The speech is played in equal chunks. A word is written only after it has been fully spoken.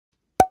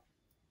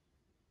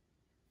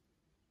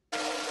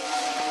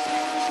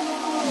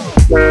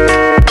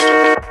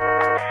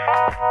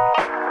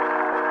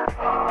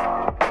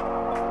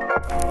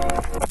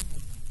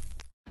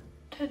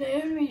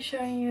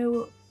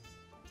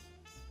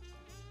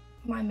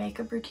my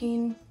makeup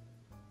routine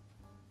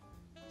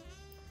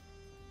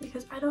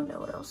because I don't know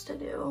what else to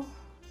do.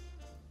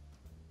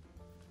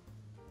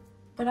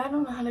 But I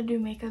don't know how to do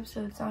makeup,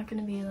 so it's not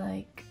gonna be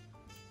like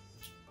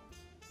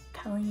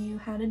telling you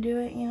how to do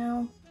it, you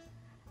know?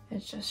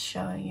 It's just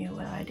showing you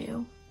what I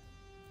do.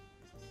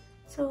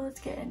 So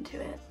let's get into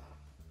it.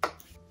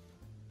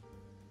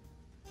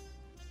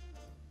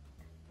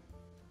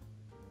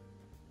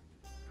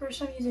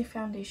 First I'm using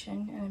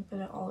foundation and I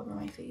put it all over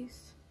my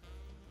face.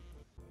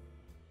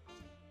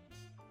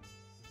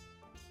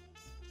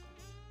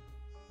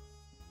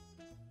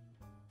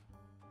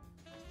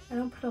 I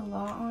don't put a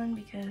lot on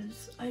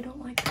because I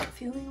don't like that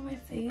feeling on my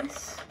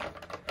face.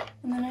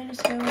 And then I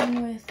just go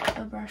in with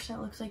a brush that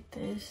looks like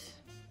this.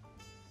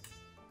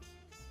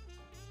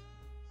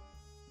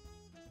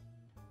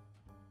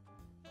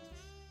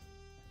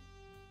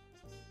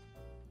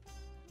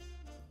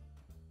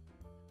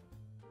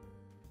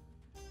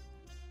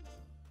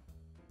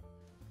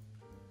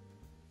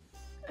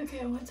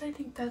 Okay, once I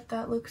think that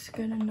that looks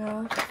good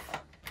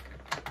enough,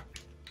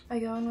 I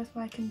go in with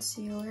my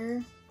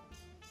concealer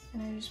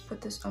and I just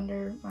put this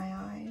under my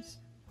eyes.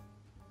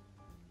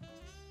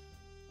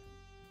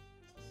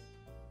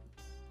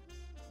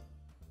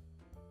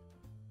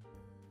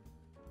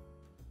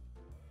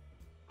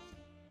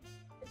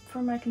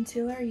 For my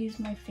concealer, I use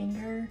my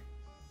finger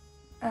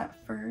at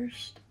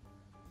first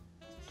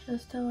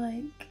just to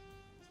like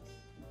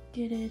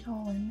get it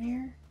all in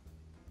there.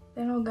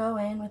 Then I'll go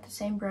in with the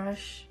same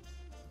brush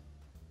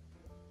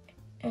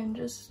and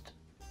just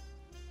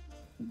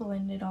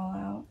blend it all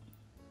out.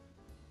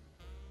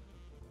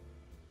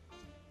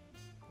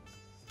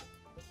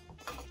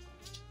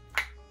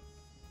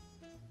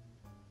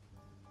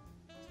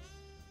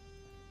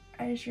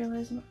 I just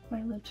realized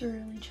my lips are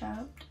really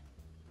chapped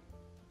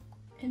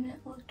and it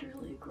looked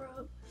really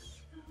gross.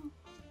 So.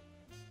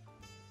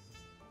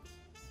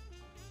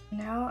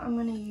 Now I'm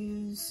gonna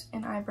use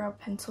an eyebrow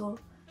pencil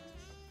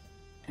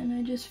and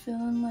I just fill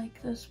in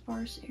like the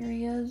sparse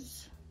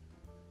areas.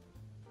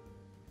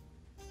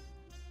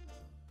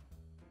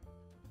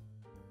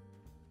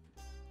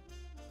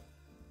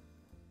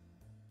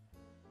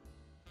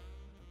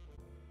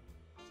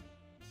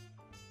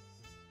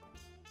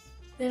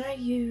 Then I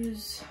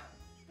use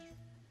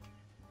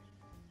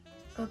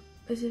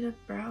is it a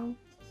brow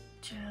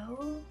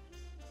gel?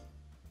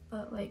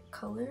 But like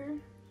color?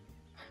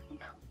 I don't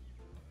know.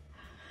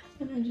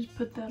 And I just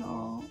put that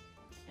all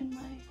in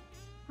my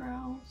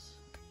brows.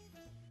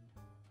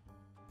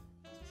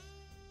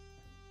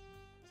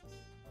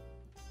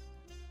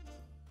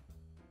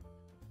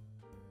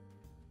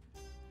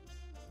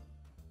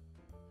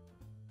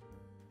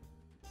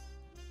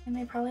 And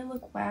they probably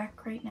look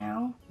whack right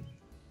now,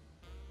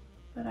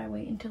 but I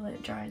wait until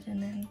it dries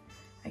and then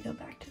I go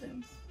back to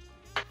them.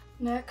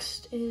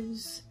 Next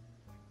is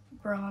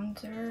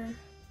bronzer.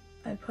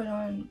 I put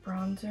on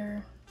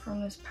bronzer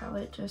from this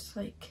palette, just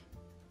like,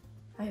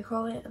 I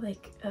call it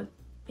like a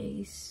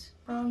base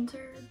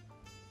bronzer.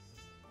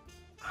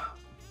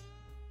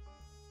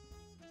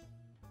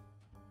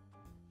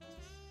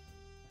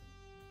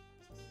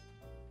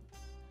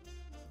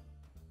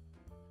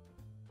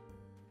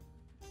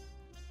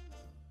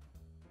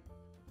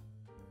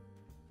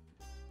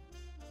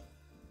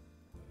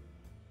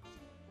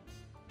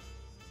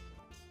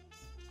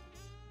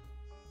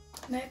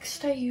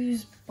 Next I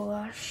use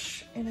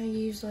blush and I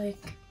use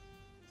like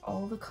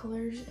all the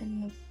colors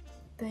in the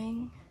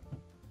thing.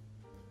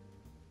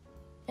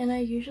 And I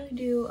usually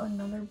do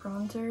another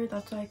bronzer.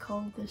 That's why I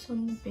call this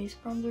one the base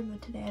bronzer,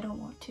 but today I don't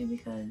want to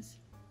because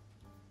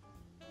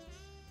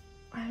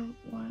I don't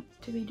want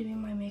to be doing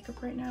my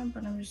makeup right now,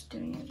 but I'm just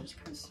doing it just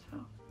because,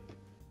 so.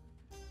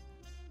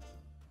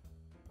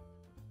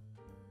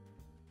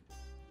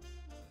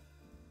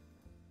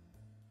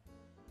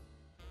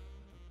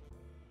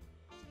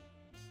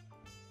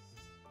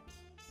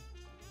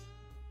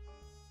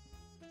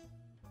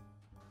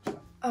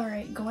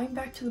 Alright, going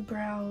back to the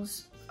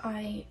brows,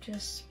 I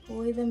just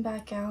spoolie them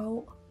back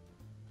out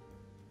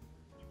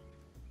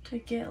to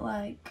get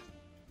like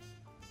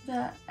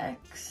that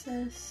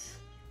excess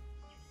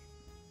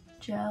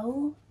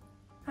gel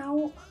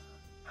out.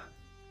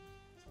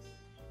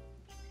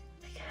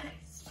 I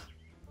guess.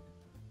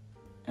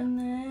 And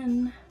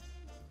then,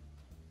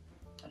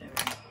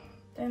 whatever.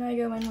 Then I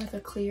go in with a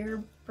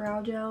clear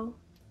brow gel.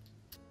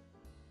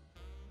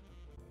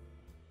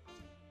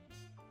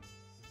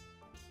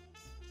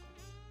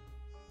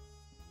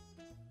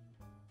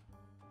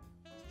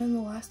 And the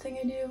last thing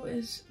I do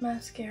is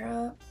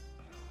mascara.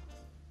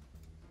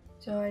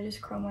 So I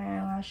just curl my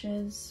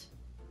eyelashes.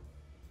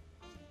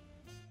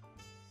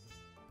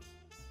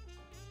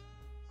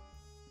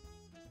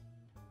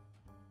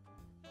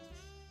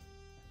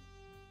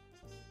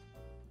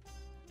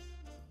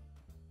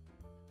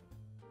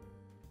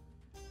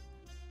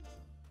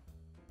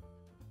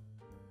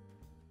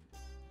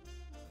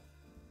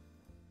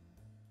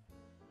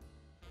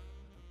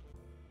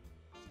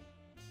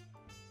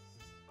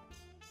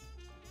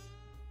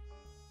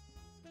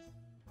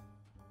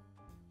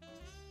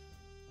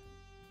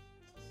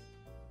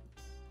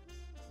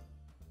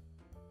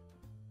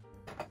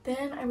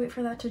 Then I wait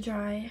for that to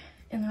dry,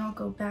 and then I'll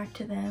go back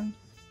to them.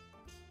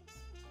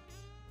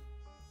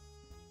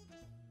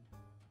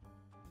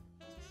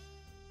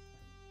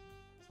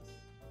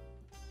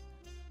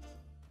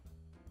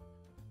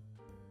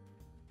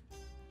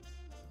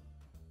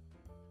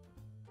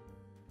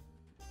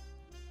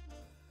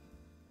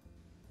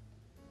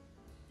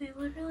 They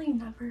literally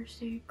never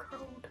stay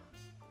curled.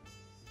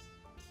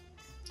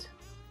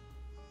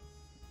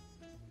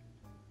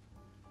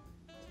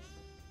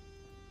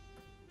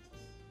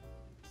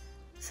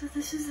 So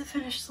this is the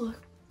finished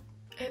look.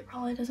 It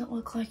probably doesn't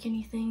look like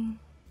anything.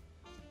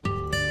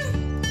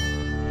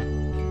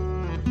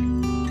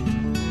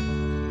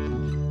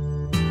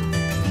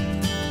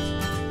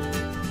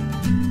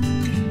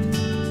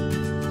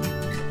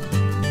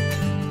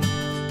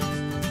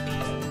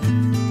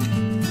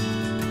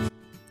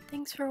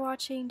 Thanks for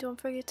watching. Don't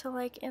forget to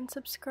like and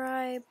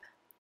subscribe.